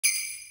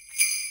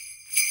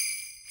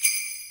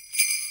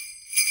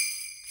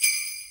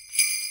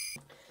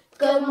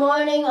Good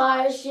morning,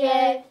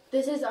 RSGA.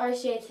 This is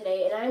RSGA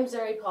Today, and I'm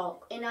Zuri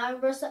Polk. And I'm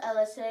Bristol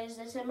Ellis. Today is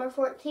December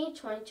 14th,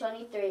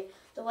 2023.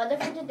 The weather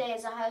for today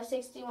is a high of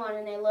 61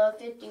 and a low of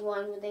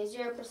 51 with a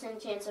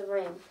 0% chance of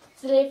rain.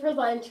 Today for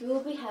lunch, we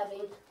will be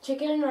having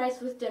chicken and rice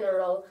with dinner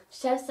roll,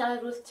 chef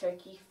salad with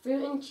turkey,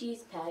 fruit and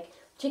cheese pack,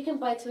 chicken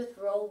bites with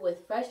roll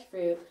with fresh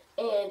fruit,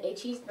 and a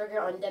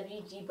cheeseburger on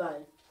WG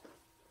bun.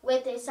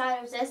 With a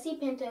side of zesty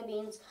pinto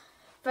beans,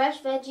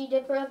 fresh veggie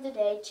dipper of the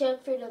day, chilled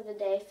fruit of the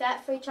day,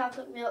 fat-free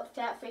chocolate milk,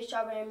 fat-free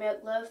strawberry milk,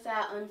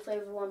 low-fat,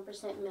 unflavored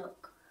 1%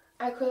 milk.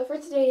 Our quote for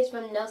today is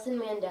from Nelson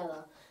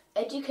Mandela.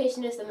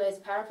 Education is the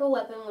most powerful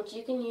weapon which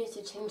you can use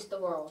to change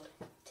the world.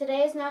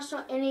 Today is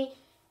National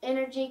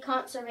Energy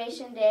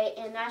Conservation Day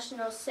and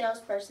National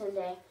Salesperson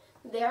Day.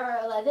 There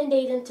are 11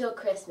 days until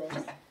Christmas.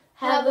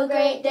 Have a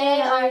great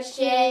day,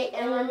 RSGA,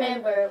 and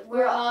remember,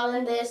 we're all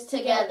in this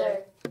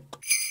together.